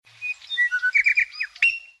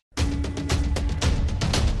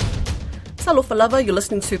Talofa lava, you're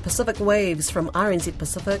listening to Pacific Waves from RNZ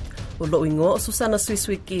Pacific. Ulo'ingo, Susana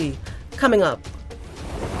Suiswiki. Coming up.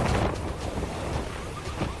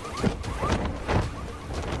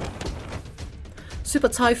 Super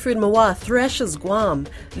Typhoon Mawar thrashes Guam,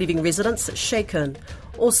 leaving residents shaken.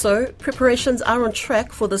 Also, preparations are on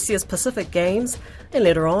track for this year's Pacific Games. And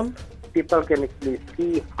later on, people can actually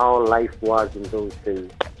see how life was in those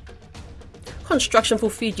days. Construction for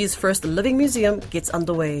Fiji's first living museum gets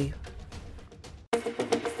underway.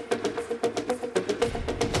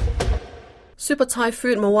 Super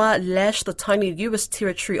Typhoon Mawar lashed the tiny US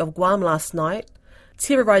territory of Guam last night,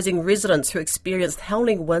 terrorising residents who experienced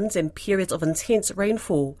howling winds and periods of intense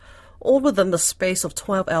rainfall, all within the space of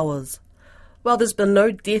 12 hours. While there's been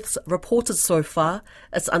no deaths reported so far,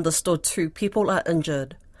 it's understood 2 people are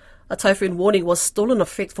injured. A typhoon warning was still in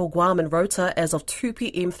effect for Guam and Rota as of 2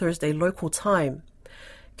 p.m. Thursday local time.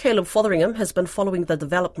 Caleb Fotheringham has been following the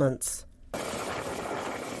developments.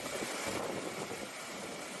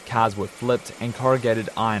 Cars were flipped and corrugated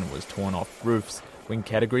iron was torn off roofs when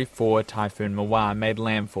Category 4 Typhoon Mawar made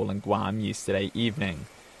landfall in Guam yesterday evening.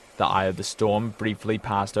 The eye of the storm briefly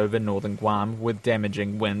passed over northern Guam, with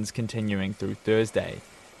damaging winds continuing through Thursday.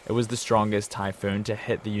 It was the strongest typhoon to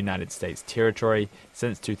hit the United States territory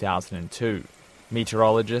since 2002.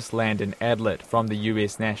 Meteorologist Landon Adlett from the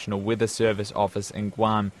U.S. National Weather Service office in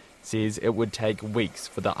Guam says it would take weeks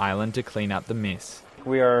for the island to clean up the mess.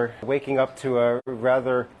 We are waking up to a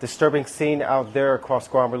rather disturbing scene out there across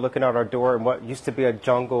Guam. We're looking out our door, and what used to be a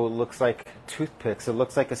jungle looks like toothpicks. It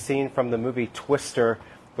looks like a scene from the movie Twister,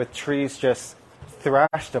 with trees just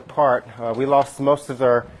thrashed apart. We lost most of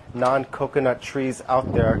our non-coconut trees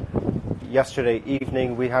out there yesterday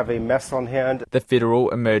evening. We have a mess on hand. The Federal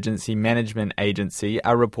Emergency Management Agency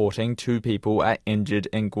are reporting 2 people are injured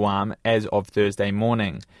in Guam as of Thursday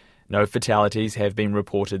morning. No fatalities have been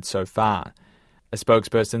reported so far. A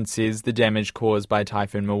spokesperson says the damage caused by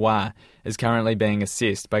Typhoon Mawar is currently being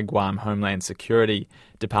assessed by Guam Homeland Security,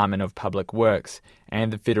 Department of Public Works,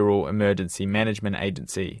 and the Federal Emergency Management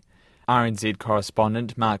Agency. RNZ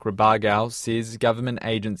correspondent Mark Rabagau says government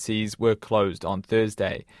agencies were closed on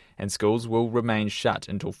Thursday and schools will remain shut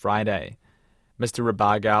until Friday. Mr.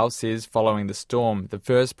 Rabagau says following the storm, the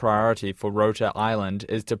first priority for Rota Island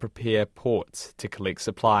is to prepare ports to collect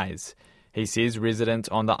supplies. He says residents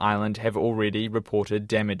on the island have already reported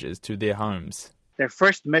damages to their homes. Their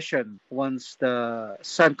first mission, once the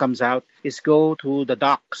sun comes out, is go to the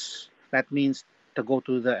docks. That means to go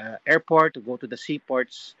to the airport, to go to the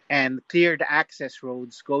seaports, and clear the access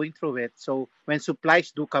roads going through it. So when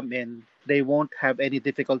supplies do come in, they won't have any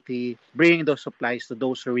difficulty bringing those supplies to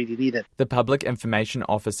those who really need it. The Public Information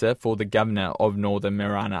Officer for the Governor of Northern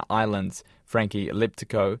Mariana Islands, Frankie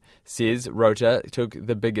Leptico, says Rota took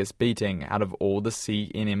the biggest beating out of all the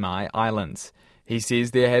CNMI islands. He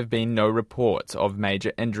says there have been no reports of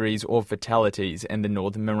major injuries or fatalities in the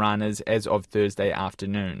Northern Marianas as of Thursday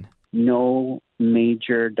afternoon. No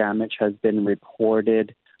major damage has been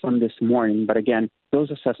reported from this morning, but again,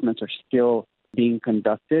 those assessments are still being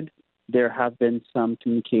conducted. There have been some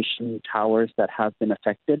communication towers that have been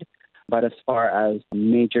affected, but as far as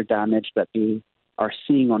major damage that we are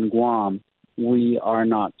seeing on Guam, we are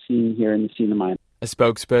not seeing here in the CNMI. A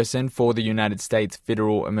spokesperson for the United States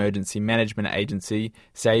Federal Emergency Management Agency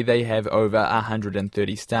say they have over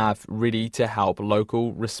 130 staff ready to help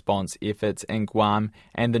local response efforts in Guam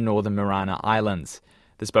and the Northern Mariana Islands.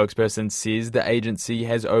 The spokesperson says the agency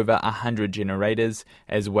has over 100 generators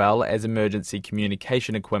as well as emergency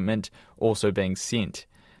communication equipment also being sent.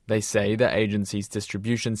 They say the agency's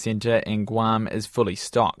distribution centre in Guam is fully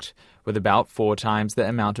stocked, with about 4 times the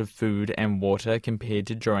amount of food and water compared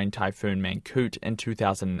to during Typhoon Mangkhut in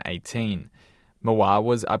 2018. Mawar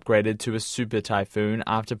was upgraded to a super typhoon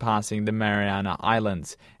after passing the Mariana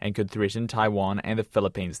Islands and could threaten Taiwan and the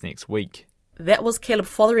Philippines next week. That was Caleb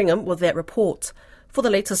Fotheringham with that report. For the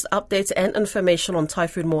latest updates and information on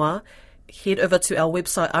Typhoon Mawar, head over to our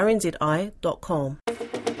website rnzi.com.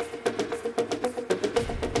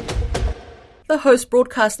 The host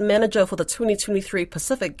broadcast manager for the 2023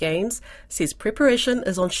 Pacific Games says preparation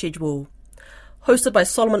is on schedule. Hosted by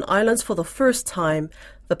Solomon Islands for the first time,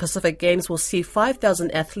 the Pacific Games will see 5,000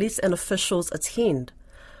 athletes and officials attend.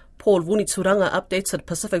 Paul Vunituranga updated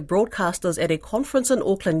Pacific broadcasters at a conference in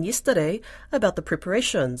Auckland yesterday about the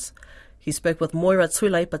preparations. He spoke with Moira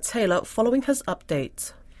Tulei-Patela following his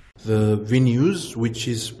update. The venues, which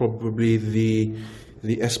is probably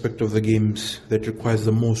the aspect of the games that requires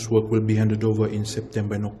the most work, will be handed over in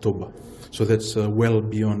September and October. So that's well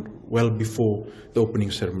before the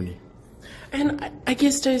opening ceremony. And I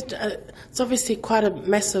guess it's obviously quite a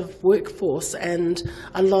massive workforce and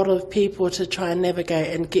a lot of people to try and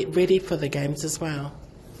navigate and get ready for the games as well.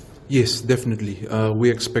 Yes, definitely.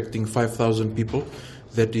 We're expecting 5,000 people.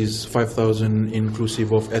 That is 5,000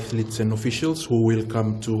 inclusive of athletes and officials who will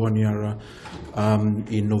come to Honiara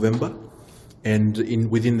in November. And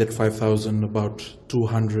within that 5,000, about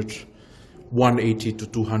 180 to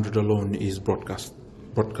 200 alone is broadcast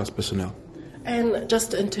personnel. And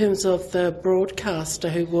just in terms of the broadcaster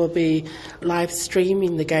who will be live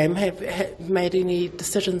streaming the game, have made any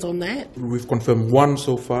decisions on that? We've confirmed one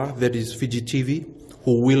so far, that is Fiji TV,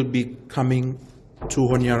 who will be coming to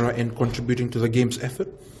Honiara and contributing to the game's effort.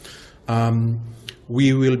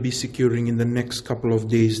 We will be securing in the next couple of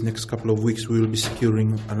days, next couple of weeks, we will be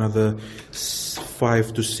securing another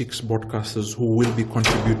 5 to 6 broadcasters who will be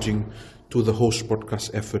contributing to the host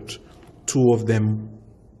broadcast effort. 2 of them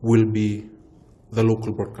will be the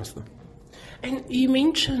local broadcaster. And you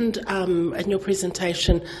mentioned in your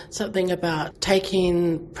presentation something about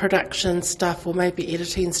taking production stuff or maybe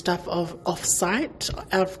editing stuff off-site,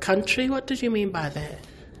 out of country. What did you mean by that?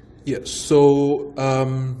 Yeah, so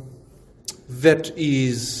that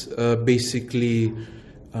is basically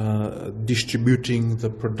distributing the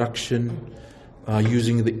production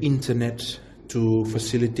using the internet to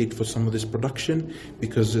facilitate for some of this production,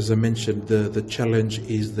 because as I mentioned, the challenge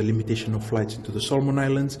is the limitation of flights into the Solomon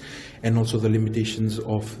Islands and also the limitations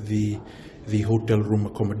of the hotel room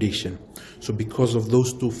accommodation. So because of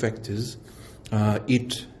those 2 factors,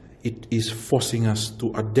 it is forcing us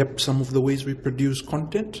to adapt some of the ways we produce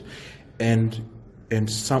content, and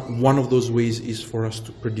one of those ways is for us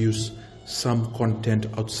to produce some content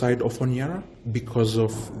outside of Honiara because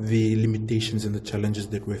of the limitations and the challenges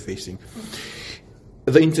that we're facing.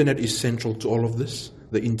 The internet is central to all of this.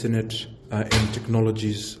 The internet and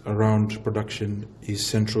technologies around production is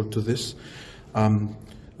central to this.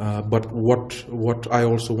 But what I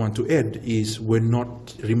also want to add is we're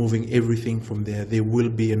not removing everything from there. There will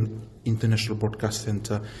be an international broadcast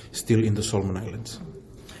center still in the Solomon Islands.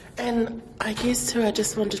 And I guess too, I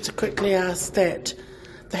just wanted to quickly ask that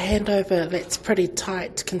the handover, that's pretty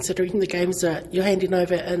tight considering the games you're handing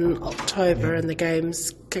over in October and the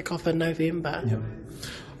games kick off in November. Yeah.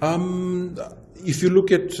 If you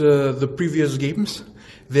look at the previous games,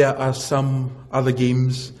 there are some other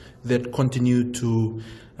games that continue to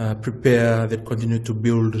prepare, that continue to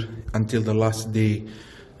build until the last day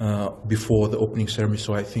before the opening ceremony.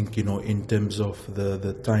 So I think, in terms of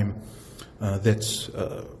the time, that's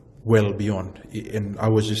well beyond. And I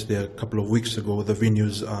was just there a couple of weeks ago. The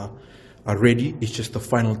venues are ready. It's just the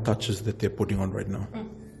final touches that they're putting on right now.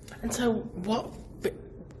 And so what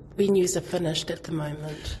venues are finished at the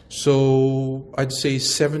moment? So I'd say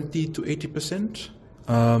 70 to 80%.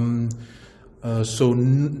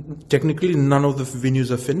 Technically none of the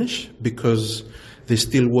venues are finished because they're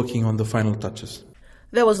still working on the final touches.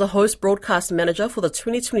 That was the host broadcast manager for the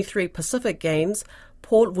 2023 Pacific Games,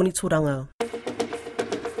 Paul Wunituranga.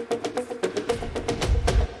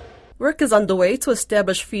 Work is underway to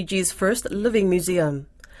establish Fiji's first living museum.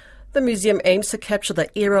 The museum aims to capture the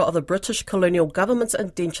era of the British colonial government's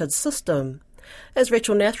indentured system. As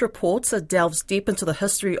Rachel Nath reports, it delves deep into the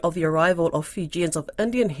history of the arrival of Fijians of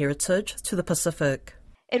Indian heritage to the Pacific.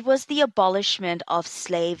 It was the abolishment of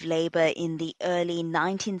slave labor in the early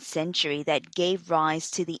 19th century that gave rise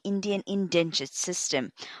to the Indian indentured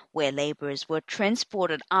system, where laborers were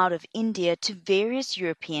transported out of India to various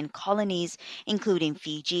European colonies, including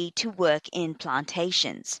Fiji, to work in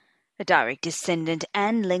plantations. A direct descendant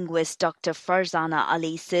and linguist Dr. Farzana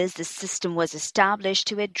Ali says the system was established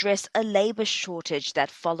to address a labor shortage that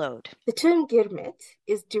followed. The term girmet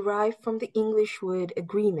is derived from the English word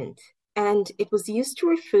agreement, and it was used to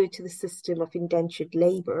refer to the system of indentured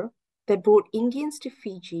labor that brought Indians to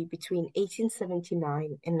Fiji between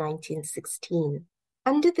 1879 and 1916.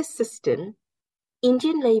 Under this system,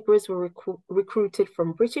 Indian laborers were recruited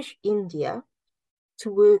from British India to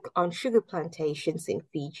work on sugar plantations in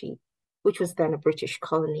Fiji, which was then a British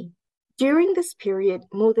colony. During this period,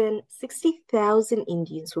 more than 60,000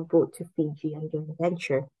 Indians were brought to Fiji under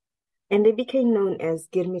indenture, and they became known as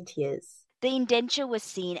girmetiers. The indenture was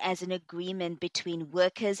seen as an agreement between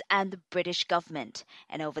workers and the British government,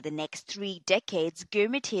 and over the next 3 decades,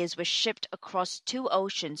 girmetiers were shipped across 2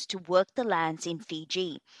 oceans to work the lands in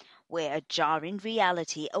Fiji, where a jarring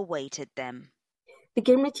reality awaited them. The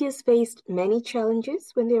girmetiers faced many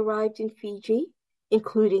challenges when they arrived in Fiji,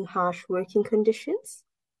 including harsh working conditions.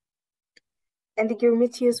 And the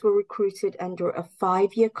girmetiers were recruited under a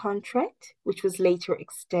 5-year contract, which was later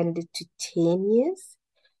extended to 10 years.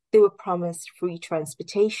 They were promised free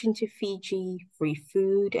transportation to Fiji, free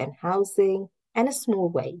food and housing, and a small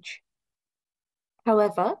wage.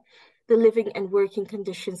 However, the living and working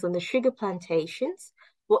conditions on the sugar plantations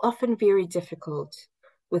were often very difficult,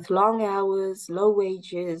 with long hours, low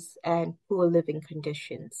wages, and poor living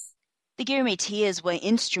conditions. The Gurmitias were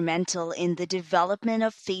instrumental in the development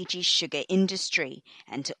of Fiji's sugar industry,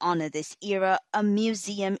 and to honor this era, a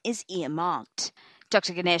museum is earmarked.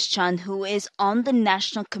 Dr. Ganesh Chand, who is on the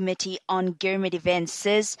National Committee on Gurmit Events,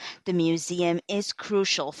 says the museum is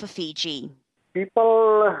crucial for Fiji.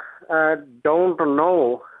 People don't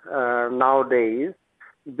know nowadays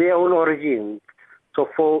their own origins. So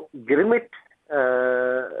for Gurmit,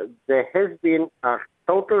 there has been a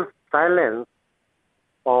total silence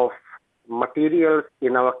of materials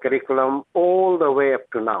in our curriculum all the way up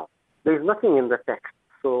to now. There is nothing in the text.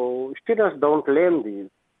 So students don't learn these.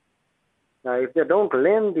 If they don't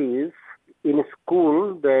learn these in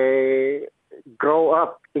school, they grow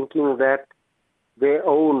up thinking that they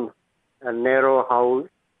own a narrow house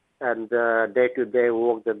and the day-to-day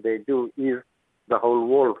work that they do is the whole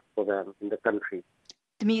world for them in the country.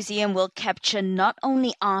 The museum will capture not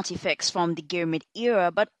only artifacts from the Gurmit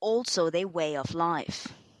era, but also their way of life.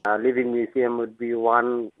 A living museum would be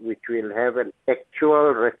one which will have an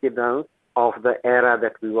actual residence of the era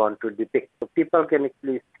that we want to depict. So people can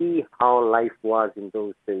actually see how life was in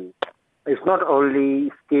those days. It's not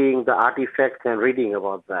only seeing the artifacts and reading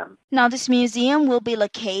about them. Now, this museum will be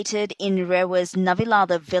located in Rewa's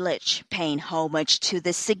Navilada village, paying homage to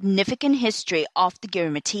the significant history of the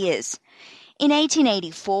Gurmitias. In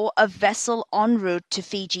 1884, a vessel en route to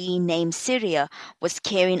Fiji named Syria was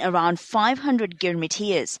carrying around 500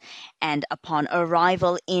 Gurmitias, and upon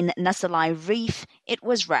arrival in Nasalai Reef, it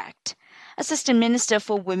was wrecked. Assistant Minister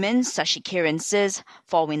for Women Sashi Kiran says,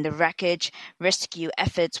 following the wreckage, rescue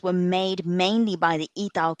efforts were made mainly by the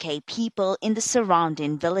Itauke people in the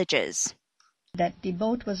surrounding villages. That the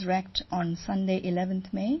boat was wrecked on Sunday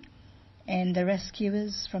 11th May, and the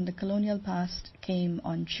rescuers from the colonial past came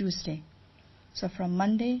on Tuesday. So from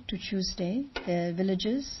Monday to Tuesday, the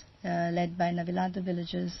villagers, led by Navilada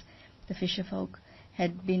villagers, the fisherfolk,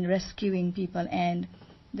 had been rescuing people, and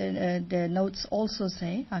the notes also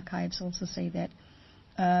say, archives also say that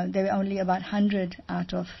there were only about 100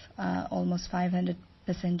 out of almost 500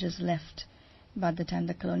 passengers left by the time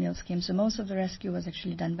the colonials came. So most of the rescue was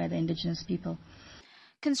actually done by the indigenous people.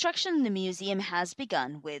 Construction in the museum has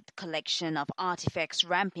begun, with collection of artifacts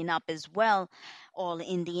ramping up as well, all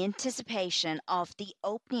in the anticipation of the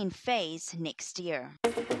opening phase next year.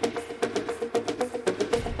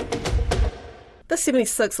 The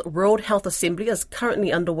 76th World Health Assembly is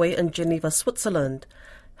currently underway in Geneva, Switzerland.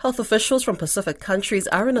 Health officials from Pacific countries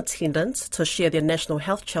are in attendance to share their national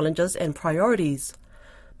health challenges and priorities.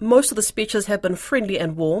 Most of the speeches have been friendly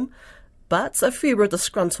and warm, but a few were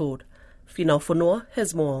disgruntled. Finau Whanua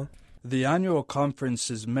has more. The annual conference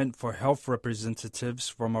is meant for health representatives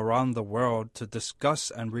from around the world to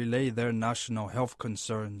discuss and relay their national health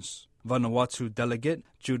concerns. Vanuatu delegate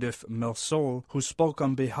Judith Milsol, who spoke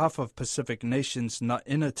on behalf of Pacific nations not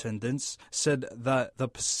in attendance, said that the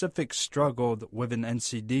Pacific struggled with an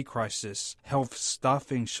NCD crisis, health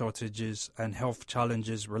staffing shortages, and health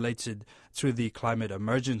challenges related to the climate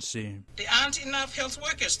emergency. There aren't enough health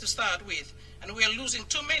workers to start with, and we are losing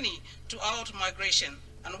too many to out-migration.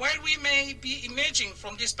 And while we may be emerging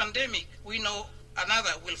from this pandemic, we know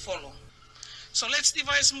another will follow. So let's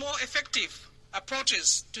devise more effective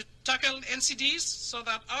approaches to tackle NCDs so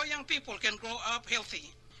that our young people can grow up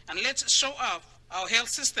healthy. And let's show up our health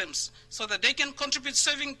systems so that they can contribute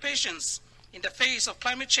saving patients in the face of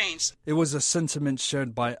climate change. It was a sentiment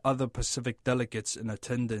shared by other Pacific delegates in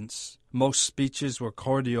attendance. Most speeches were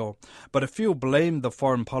cordial, but a few blamed the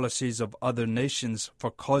foreign policies of other nations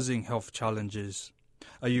for causing health challenges.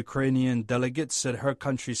 A Ukrainian delegate said her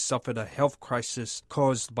country suffered a health crisis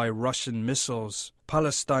caused by Russian missiles.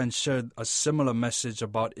 Palestine shared a similar message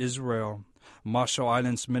about Israel. Marshall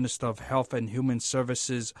Islands Minister of Health and Human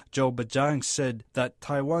Services Joe Bajang said that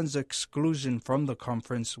Taiwan's exclusion from the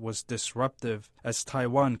conference was disruptive, as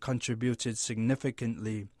Taiwan contributed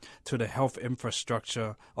significantly to the health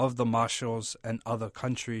infrastructure of the Marshalls and other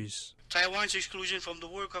countries. Taiwan's exclusion from the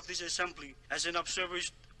work of this assembly as an observer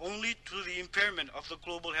is only to the impairment of the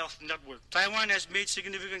global health network. Taiwan has made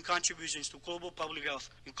significant contributions to global public health,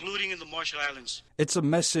 including in the Marshall Islands. It's a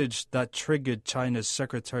message that triggered China's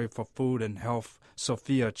Secretary for Food and Health,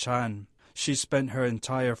 Sophia Chan. She spent her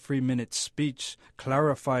entire 3-minute speech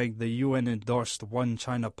clarifying the UN-endorsed One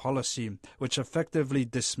China policy, which effectively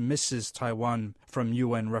dismisses Taiwan from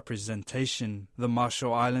UN representation. The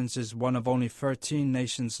Marshall Islands is one of only 13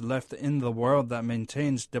 nations left in the world that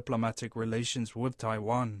maintains diplomatic relations with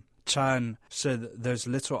Taiwan. Chan said there's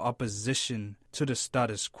little opposition to the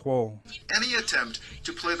status quo. Any attempt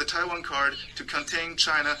to play the Taiwan card to contain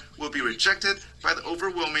China will be rejected by the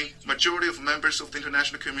overwhelming majority of members of the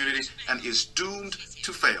international community and is doomed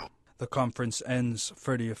to fail. The conference ends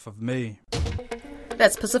 30th of May.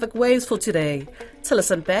 That's Pacific Waves for today. To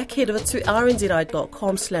listen back, head over to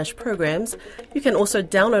rnzi.com/programs. You can also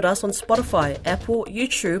download us on Spotify, Apple,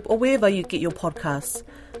 YouTube, or wherever you get your podcasts.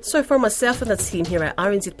 So from myself and the team here at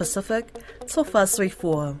RNZ Pacific, Tofa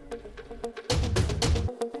 34.